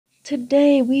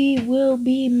Today we will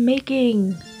be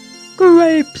making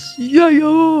crepes.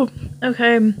 Yeah.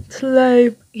 Okay,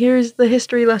 slay. Here's the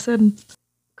history lesson.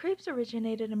 Crepes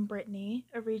originated in Brittany,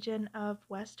 a region of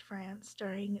West France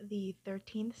during the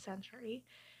 13th century,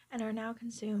 and are now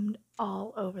consumed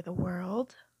all over the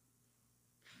world.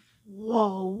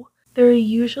 Whoa. They're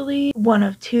usually one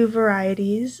of two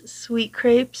varieties, sweet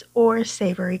crepes or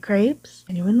savory crepes.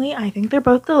 Genuinely, I think they're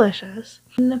both delicious.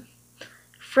 In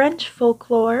French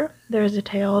folklore, there is a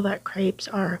tale that crepes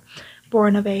are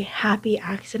born of a happy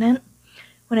accident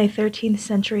when a 13th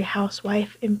century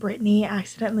housewife in Brittany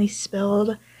accidentally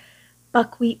spilled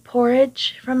buckwheat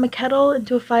porridge from a kettle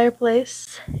into a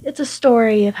fireplace. It's a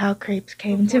story of how crepes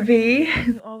came to be.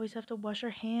 You always have to wash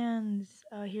your hands.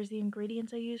 Here's the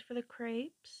ingredients I use for the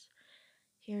crepes.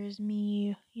 Here's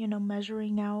me,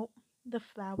 measuring out the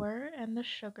flour and the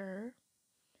sugar.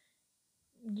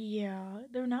 Yeah,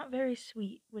 they're not very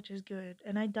sweet, which is good.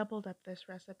 And I doubled up this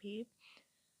recipe.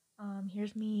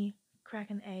 Here's me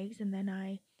cracking eggs, and then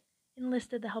I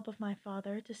enlisted the help of my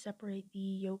father to separate the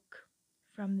yolk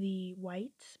from the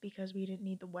whites because we didn't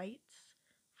need the whites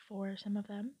for some of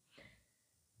them.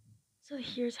 So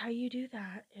here's how you do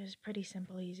that. It's pretty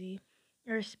simple, easy.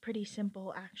 Or it's pretty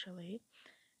simple, actually.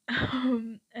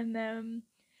 And then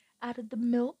added the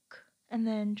milk and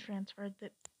then transferred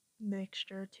the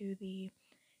mixture to the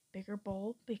bigger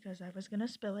bowl because I was gonna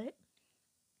spill it.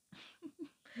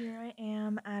 Here I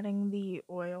am adding the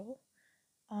oil.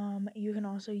 You can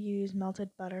also use melted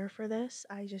butter for this.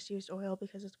 I just used oil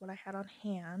because it's what I had on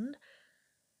hand.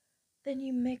 Then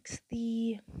you mix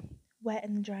the wet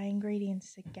and dry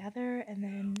ingredients together, and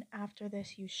then after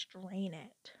this you strain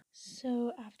it.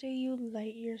 So after you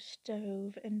light your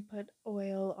stove and put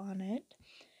oil on it,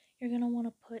 you're gonna want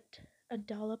to put a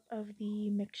dollop of the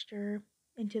mixture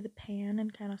into the pan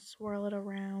and kind of swirl it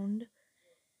around.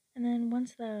 And then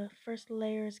once the first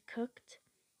layer is cooked,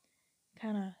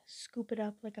 kind of scoop it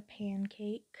up like a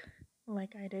pancake,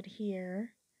 like I did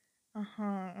here.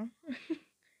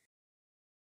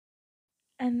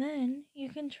 And then you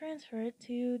can transfer it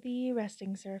to the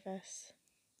resting surface.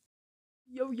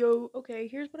 Okay,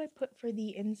 here's what I put for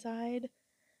the inside.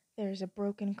 There's a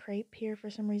broken crepe here for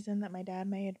some reason that my dad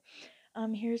made.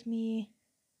 Here's me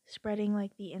spreading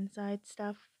like the inside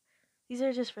stuff. These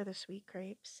are just for the sweet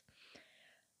crepes.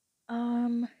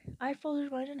 I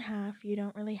folded one in half. You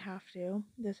don't really have to.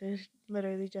 This is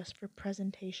literally just for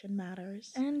presentation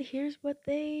matters. And here's what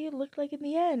they looked like in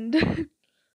the end.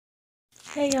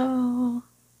 Hey y'all.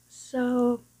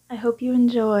 So, I hope you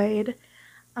enjoyed.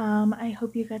 I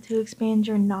hope you got to expand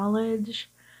your knowledge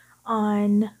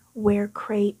on where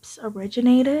crepes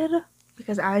originated,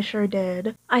 because I sure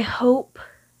did. I hope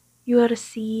you got to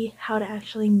see how to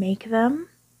actually make them.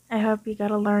 I hope you got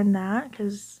to learn that,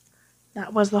 because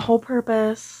that was the whole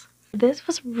purpose. This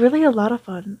was really a lot of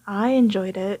fun. I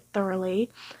enjoyed it thoroughly.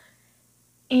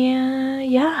 And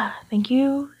yeah, thank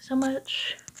you so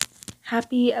much.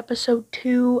 Happy episode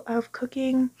 2 of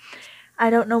cooking. I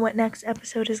don't know what next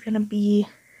episode is gonna be.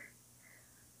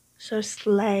 So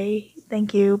slay.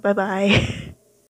 Thank you. Bye-bye.